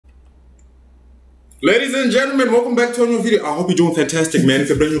Ladies and gentlemen, welcome back to a new video. I hope you're doing fantastic, man. If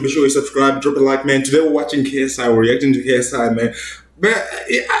you're brand new, be sure you subscribe, drop a like, man. Today we're watching KSI, we're reacting to KSI, man. Man,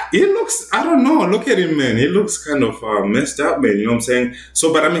 he looks, I don't know, look at him, man. He looks kind of messed up, man, you know what I'm saying?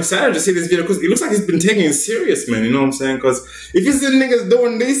 So, but I'm excited to see this video because it looks like he's been taking it serious, man, you know what I'm saying? Because if you see niggas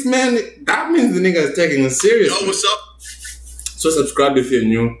doing this, man, that means the nigga is taking it serious. Yo, what's up? So subscribe if you're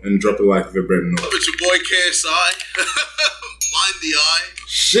new and drop a like if you're brand new. It's your boy KSI. Mind the eye.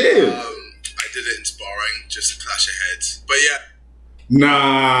 Shit. I did it in sparring, just a clash of heads. But yeah.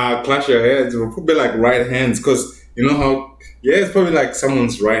 Nah, clash your heads. It will probably like right hands because you know how, yeah, it's probably like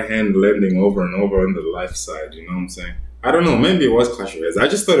someone's right hand landing over and over on the left side, you know what I'm saying? I don't know, maybe it was clash your heads. I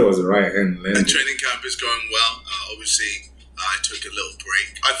just thought it was a right hand landing. And training camp is going well. Obviously, I took a little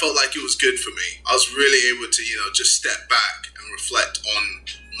break. I felt like it was good for me. I was really able to, just step back and reflect on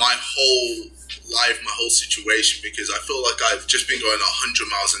my whole life, my whole situation, because I feel like I've just been going 100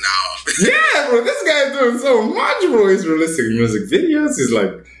 miles an hour. Yeah, bro, this guy is doing so much, bro. He's releasing music videos,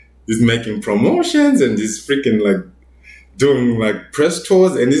 he's making promotions, and he's freaking like doing like press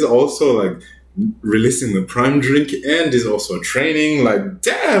tours, and he's also like releasing the Prime drink, and he's also training. Like,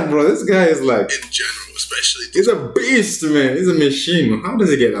 damn, bro, this guy is like, in general, especially, he's a beast, man. He's a machine. How does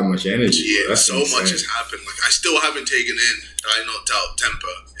he get that much energy? Yeah, so much has happened. Like, I still haven't taken in that I knocked out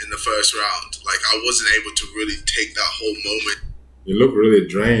Temper in the first round. Like, I wasn't able to really take that whole moment. You look really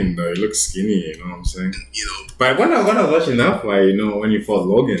drained, though. You look skinny, you know what I'm saying? But when I was watching that fight, when you fought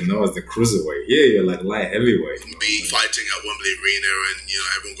Logan, that was the cruiserweight. Yeah, you're like light heavyweight. Me fighting at Wembley Arena and,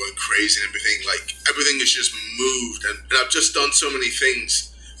 everyone going crazy and everything. Like, everything is just moved. And I've just done so many things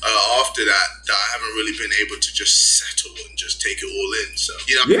after that I haven't really been able to just settle and just take it all in. So,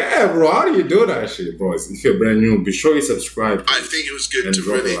 Yeah, bro. How do you do that shit, bro? If you're brand new, be sure you subscribe. I think it was good to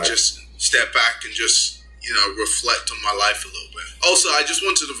really just step back and just reflect on my life a little bit. Also, I just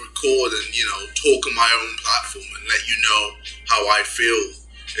wanted to record and, talk on my own platform and let you know how I feel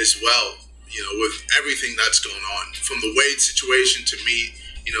as well, with everything that's going on. From the Wade situation to me,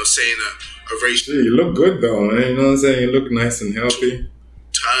 saying a racial... You look good, though, man. You know what I'm saying? You look nice and healthy.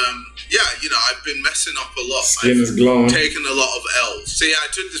 Yeah, I've been messing up a lot. Skin is glowing. Taken a lot of L's. So, yeah, I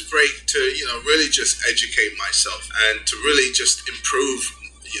took this break to, really just educate myself and to really just improve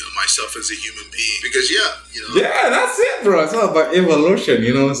myself as a human being. Because, Yeah, that's it, bro. It's all about evolution,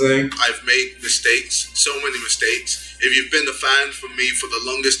 you know what I'm saying? I've made mistakes, so many mistakes. If you've been a fan for me for the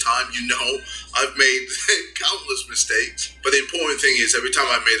longest time, I've made countless mistakes. But the important thing is, every time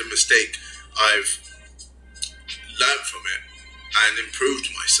I've made a mistake, I've learned from it and improved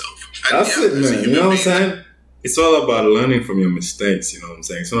myself. And that's it, man. You know what I'm saying? It's all about learning from your mistakes, you know what I'm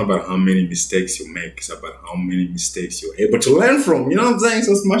saying? It's not about how many mistakes you make. It's about how many mistakes you're able to learn from. You know what I'm saying?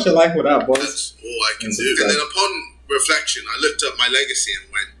 So smash a like with that, boys. That's all I can do. And then upon reflection, I looked at my legacy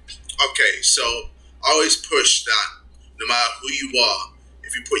and went, okay, so I always push that no matter who you are,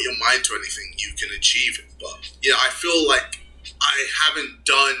 if you put your mind to anything, you can achieve it. But, I feel like I haven't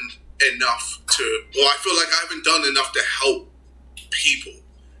done enough I feel like I haven't done enough to help people.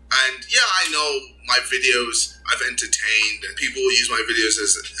 And yeah, I know my videos I've entertained and people use my videos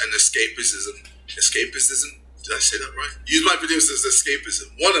as an escapism. Did I say that right? Use my videos as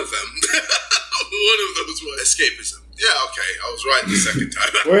escapism. One of them. One of those was escapism. Yeah, okay. I was right the second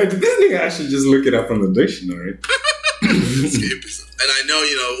time. Wait, did this nigga actually just look it up from the dictionary? Escapism. And I know,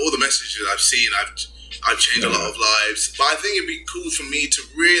 all the messages I've seen, I've changed a lot of lives. But I think it'd be cool for me to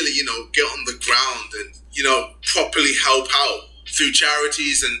really, get on the ground and, properly help out through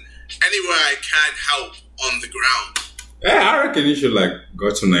charities and anywhere I can help on the ground. Yeah, I reckon you should go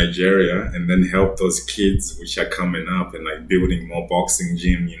to Nigeria and then help those kids which are coming up and building more boxing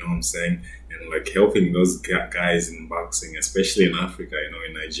gym, you know what I'm saying? And helping those guys in boxing, especially in Africa,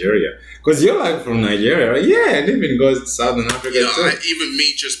 in Nigeria. Because you're from Nigeria, right? Yeah, and even goes to Southern Africa too. Even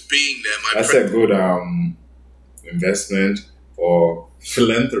me just being there, that's a good investment or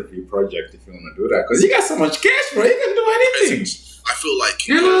philanthropy project if you want to do that. Because you got so much cash, bro. You can do anything. I feel like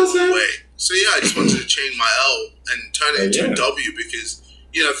you know what I'm saying? Way. So yeah, I just wanted to change my L and turn it into a W because,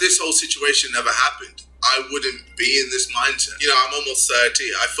 if this whole situation never happened, I wouldn't be in this mindset. I'm almost 30.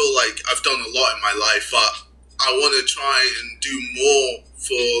 I feel like I've done a lot in my life, but I want to try and do more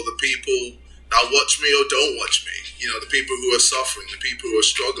for the people that watch me or don't watch me. The people who are suffering, the people who are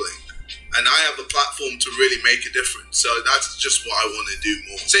struggling. And I have the platform to really make a difference. So that's just what I want to do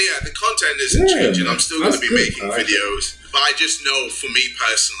more. So yeah, the content isn't changing. I'm still going to be making videos. But I just know for me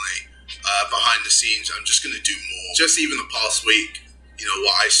personally, behind the scenes, I'm just going to do more. Just even the past week,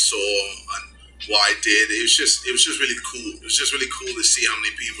 what I saw and what I did, it was just really cool. It was just really cool to see how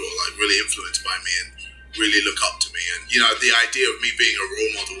many people are really influenced by me and really look up to me. And, the idea of me being a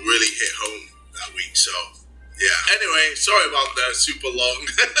role model really hit home that week. Yeah. Anyway, sorry about the super long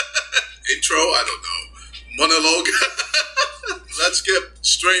intro. I don't know. Monologue. Let's get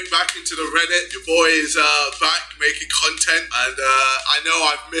straight back into the Reddit. Your boy is back making content, and I know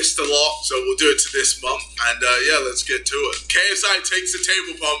I've missed a lot, so we'll do it to this month. And yeah, let's get to it. KSI takes the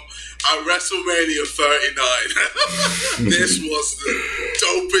table bump at WrestleMania 39. This was the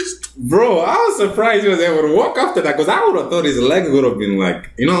dopest. Bro, I was surprised he was able to walk after that, because I would have thought his legs would have been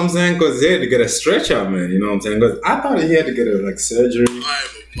like, you know what I'm saying? Because he had to get a stretcher, man. You know what I'm saying? Because I thought he had to get a like surgery.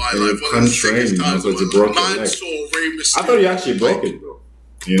 My life, one of the sickest times of my life. Man saw Rey Mysterio. I thought you actually broke it, bro.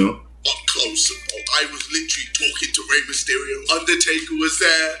 You know? Up close. I was literally talking to Rey Mysterio. Undertaker was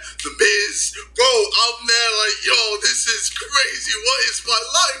there. The Miz. Bro, I'm there like, yo, this is crazy. What is my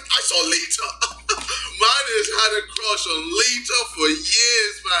life? I saw Lita. Man has had a crush on Lita for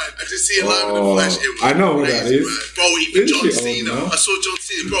years, man. I just see it live in the flesh. It was I know who crazy, that is. Man. Bro, even John Cena. No? I saw John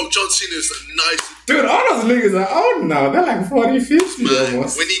Cena. Bro, John Cena is a nice... Dude, all those niggas are old now. They're like 40, 50 man,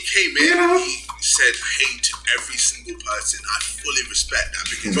 almost. when he came in, he said hate every single person. I fully respect that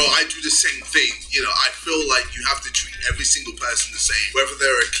because, bro, I do the same thing. You know, I feel like you have to treat every single person the same. Whether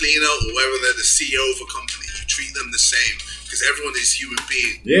they're a cleaner or whether they're the CEO of a company, you treat them the same because everyone is human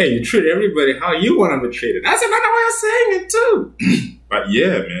being. Yeah, you treat everybody how you want to be treated. That's another way of saying it too. But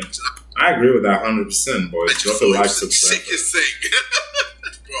yeah, man, I agree with that 100%, boys. I just thought it was the sickest thing.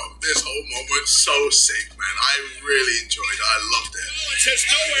 Bro, this whole moment, so sick, man. I really enjoyed it. I loved it. There's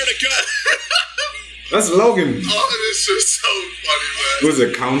nowhere to go. That's Logan. Oh, this was so funny, man. It was a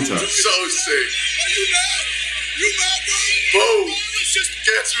counter. So sick. Are you mad? You mad, bro? Boom. It's just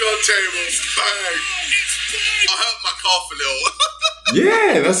Gets me on tables. Bang. I hurt my calf a little.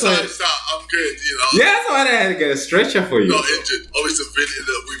 Yeah, that's why. Besides that, I'm good, you know. Yeah, that's why they had to get a stretcher for you. Not injured. Obviously, the video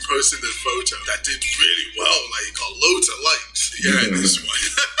that we posted the photo that did really well. Like, it got loads of likes. Yeah, this one.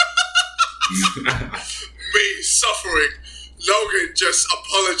 Me suffering. Logan just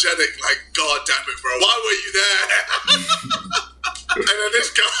apologetic, like, God damn it, bro. Why were you there? And then this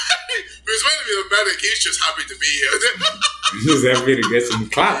guy, who's meant to be the medic, he's just happy to be here. He's happy to get some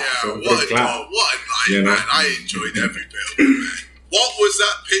clap. Yeah, some what a clap. night, Yeah, man. I enjoyed every bit of it, man. What was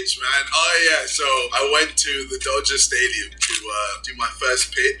that pitch, man? Oh, yeah, so I went to the Dodger Stadium to do my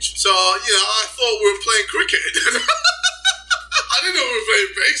first pitch. So, you know, I thought we were playing cricket. I didn't know we were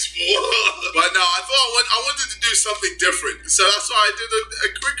playing baseball. But no, I thought I wanted to do something different. So that's why I did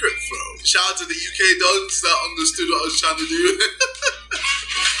a cricket throw. Shout out to the UK Dons that understood what I was trying to do.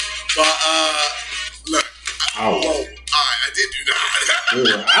 But, look. I did do that.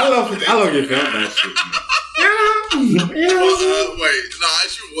 Ooh, I love you felt that shit, man. Yeah. Wait, no, I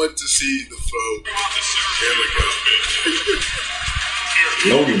actually want to see the throw. Here we go.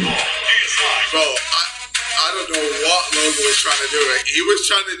 Logan. Bro, I don't know what Logan was trying to do. He was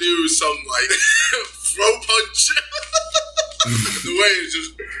trying to do some, like, throw punch. The way he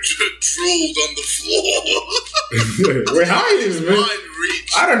just drooled on the floor. Wait, how is man?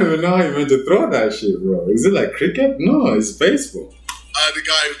 I don't even know how you meant to throw that shit, bro. Is it like cricket? No, it's baseball. The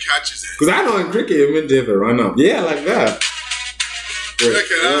guy who catches it. Because I know in cricket you meant to have a run up. Yeah, like that. Wait, look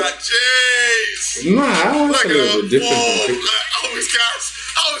at that, jeez. Nah, I was a little bit different from cricket. I was gassed.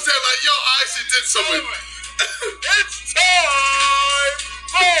 I was there like, yo, I actually did something. it's time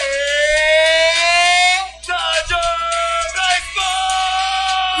for Dodger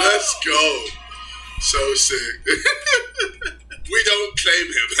Baseball. Let's go. So sick. We don't claim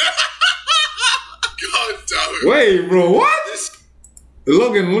him. God damn it. Wait, bro, what?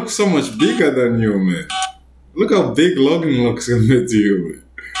 Logan looks so much bigger than you, man. Look how big Logan looks compared to you, man.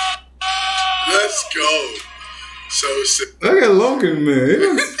 Let's go. So sick. Look at Logan, man. He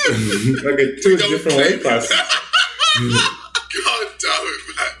looks like a two different weight classes. God damn it,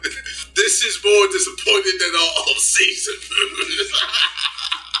 man. This is more disappointing than our off-season.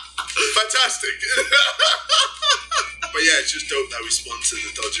 Fantastic. But yeah, it's just dope that we sponsor the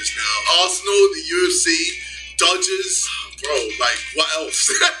Dodgers now. Arsenal, the UFC, Dodgers. Bro, like, what else?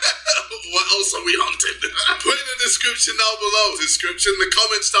 What else are we hunting? Put in the description down below. The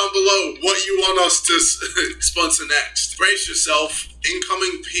comments down below what you want us to sponsor next. Brace yourself.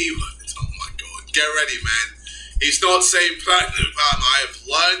 Incoming P. Oh my God. Get ready, man. He's not saying platinum, fam. I have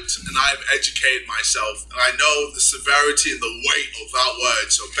learned and I have educated myself. And I know the severity and the weight of that word.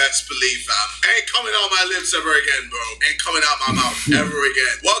 So best believe, fam. Ain't coming out my lips ever again, bro. Ain't coming out my mouth ever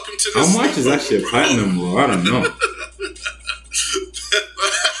again. Welcome to the How much is actually platinum, bro? I don't know.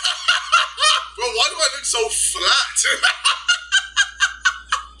 Bro, why do I look so flat?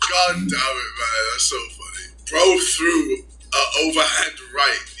 God damn it, man. That's so funny. Bro threw overhand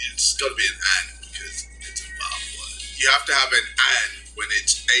right. It's got to be an and because it's a vowel word. You have to have an and when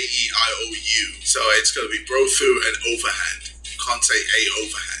it's A-E-I-O-U. So it's going to be bro through and overhand. You can't say A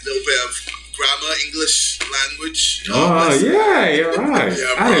overhand. A little bit of grammar, English language. You know, yeah, you're right.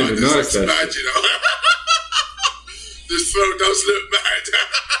 Yeah, I didn't even notice that. Mad, you know? This throat does look mad.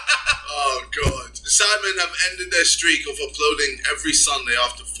 Oh, God. Simon have ended their streak of uploading every Sunday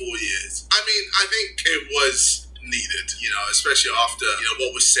after 4 years. I mean, I think it was needed, you know, especially after, you know,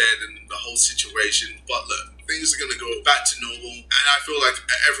 what was said and the whole situation. But look, things are going to go back to normal. And I feel like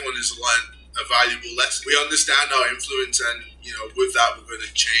everyone has learned a valuable lesson. We understand our influence and, you know, with that, we're going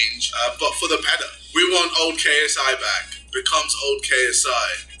to change. But for the better. We want old KSI back. Becomes old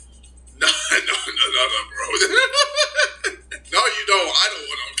KSI. No, bro. No, you don't. I don't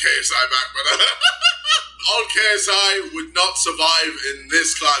want old KSI back, but old KSI would not survive in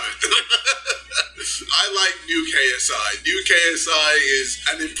this climate. I like new KSI. New KSI is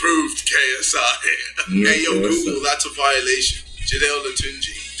an improved KSI. Hey, yo, Google, that's a violation. Jide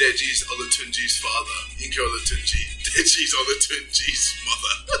Olatunji, Deji's Olatunji's father. Yinka Olatunji, Deji's Olatunji's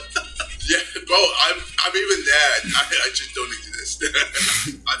mother. Yeah, bro, I'm even there. I just don't exist.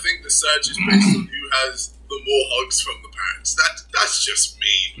 I think the search is based on who has the more hugs from the parents. That's just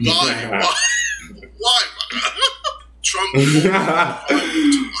me. Why, man? Trump.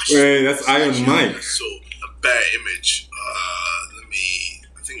 Wait, that's Iron Mike. So a bare image.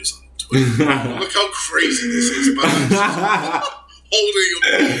 I think it's on Twitter. Look how crazy this is, man. Holding a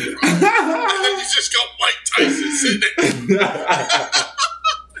ball, bro. And then you just got Mike Tyson sitting there.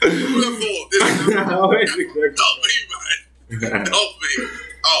 Who would have thought this? Help me, man. Help me.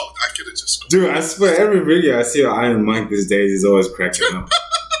 Oh, I could have just. Dude, I swear, every video I see of Iron Mike these days is always cracking up.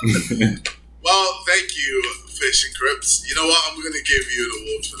 Well, thank you, Fish and Crips. You know what? I'm going to give you an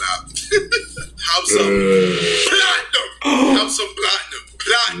award for that. Have some platinum. Have some platinum.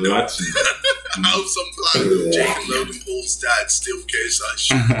 Platinum. Have some platinum. Jake and Logan Paul's dad still KSI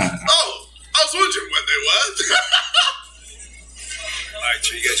shoes. Oh, I was wondering when they were. Alright,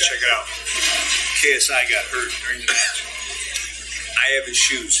 so you gotta check it out. KSI got hurt during the match. I have his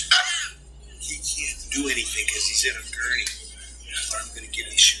shoes. He can't do anything because he's in a gurney. But I'm gonna give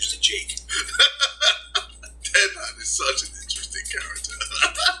these shoes to Jake. Deadman is such an interesting character.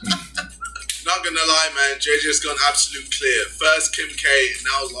 Not gonna lie, man. JJ's gone absolute clear. First Kim K,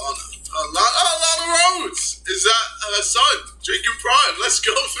 now Lana. Lana Rhodes. Is that her son? Jacob Prime. Let's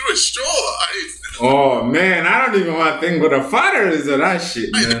go through a straw. Oh man, I don't even want to think what a fighter is of that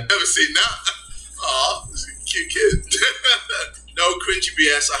shit, man. I've never seen that. Aw, this is a cute kid. No cringy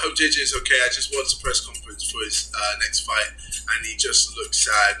BS. I hope JJ is okay. I just watched the press conference for his next fight, and he just looks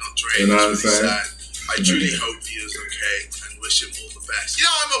sad. Not drained. You know what I'm really saying? sad. I truly hope he is okay and wish him all the best. You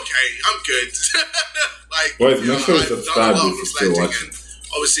know, I'm okay. I'm good. Like, Boys, you know, make sure you I've done subscribe a lot if of you're still reflecting,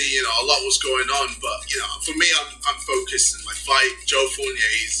 watching. Obviously, you know, a lot was going on, but, you know, for me, I'm focused in my fight. Joe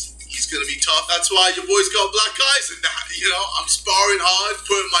Fournier, he's going to be tough. That's why your boy's got black eyes and that, you know. I'm sparring hard,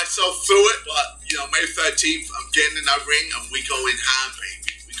 putting myself through it, but, you know, May 13th, I'm getting in that ring and we going ham,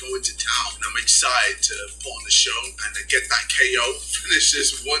 baby. We go into town, and I'm excited to put on the show and then get that KO, finish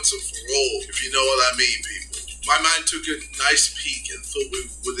this once and for all, if you know what I mean, people. My man took a nice peek and thought we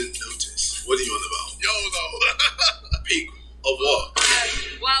wouldn't notice. What are you on about? YOLO. Peek of what?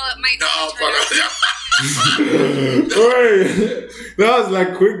 Well, it might No, not brother. Wait, that was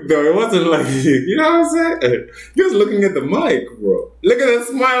like quick though. It wasn't like, you know what I'm saying? He was looking at the mic, bro. Look at that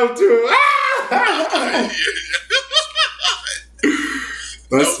smile too.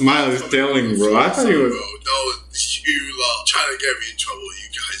 That smile is telling, bro. I thought he was No, you lot trying to get me in trouble. You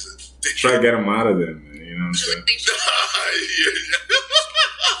guys are dickheads. trying to get him out of there, man. You know what I'm saying?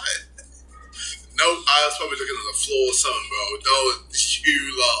 Nope, I was probably looking at the floor or something, bro. No, you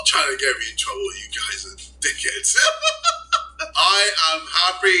lot trying to get me in trouble. You guys are dickheads. I am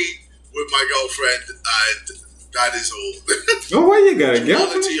happy with my girlfriend, and that is all. Oh, why you got a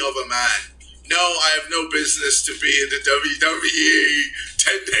girlfriend? Quality of a man. No, I have no business to be in the WWE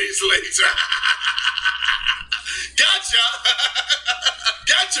 10 days later. Gotcha!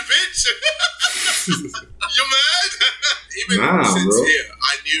 Gotcha, bitch! You mad? Even since bro. here,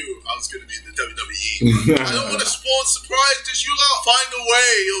 I knew I was going to be in the WWE. I don't want to spoil surprise. Just you lot find a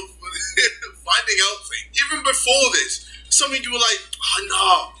way of finding out things. Even before this, some of you were like, oh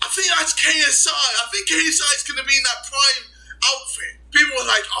no, I think that's KSI. I think KSI is going to be in that prime outfit. People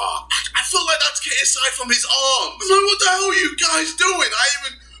were like, oh, I feel like that's KSI from his arm. I was like, what the hell are you guys doing? I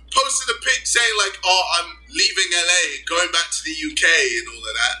even posted a pic saying like, oh, I'm leaving LA, going back to the UK and all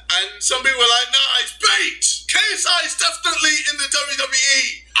of that. And some people were like, nah, it's bait. KSI is definitely in the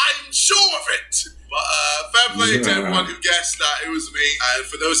WWE. I'm sure of it. But fair play to everyone who guessed that it was me. And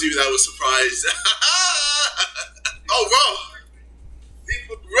for those of you that were surprised, oh, bro.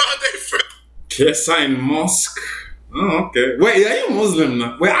 KSI in mosque. Oh, okay. Wait, are you Muslim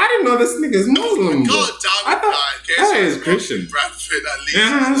now? Wait, I didn't know this nigga's Muslim. God damn it, man. That is Christian. Bradford at least.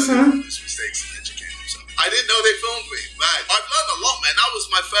 Yeah, son. His mistakes and educate himself. I didn't know they filmed me, man. I've learned a lot, man. That was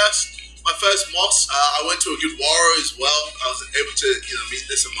my first mosque. I went to a good warrior as well. I was able to, meet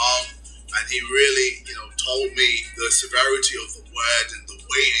this imam, and he really, told me the severity of the word and the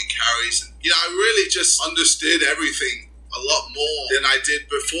weight it carries. And, I really just understood everything a lot more than I did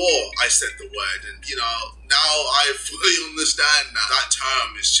before I said the word. And, now I fully understand that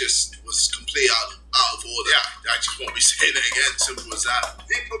term was completely out of order. Yeah, I just won't be saying it again. Simple as that.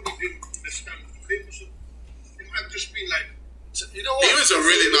 They probably didn't understand. It might just be like, you know what? He was a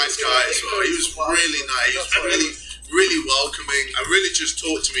really nice guy as well. He was really nice. He was really welcoming. And really just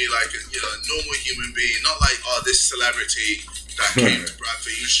talked to me like a normal human being. Not like, this celebrity that came to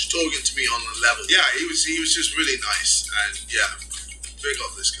Bradford. He was just talking to me on a level. Yeah, he was just really nice. And yeah, big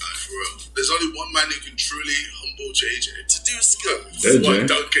up this guy for real. There's only one man who can truly humble JJ. To do skill. JJ?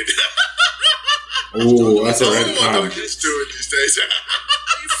 Duncan. Oh, that's a red card. Duncan's doing these days.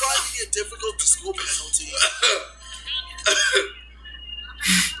 Are you finding it difficult to score penalties?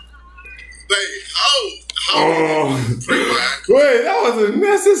 Wait, Oh, break my ankle. wait, that wasn't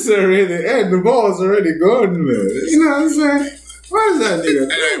necessary. The end, the ball was already gone, man. You know what I'm saying? What is that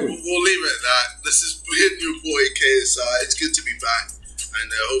nigga Anyway, doing? we'll leave it at that. This is your boy KSI. It's good to be back,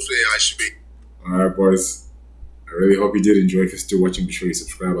 and hopefully I should be. Alright, boys. I really hope you did enjoy. If you're still watching, be sure you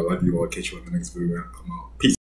subscribe. I love you all. Catch you on the next video. Come out. Peace.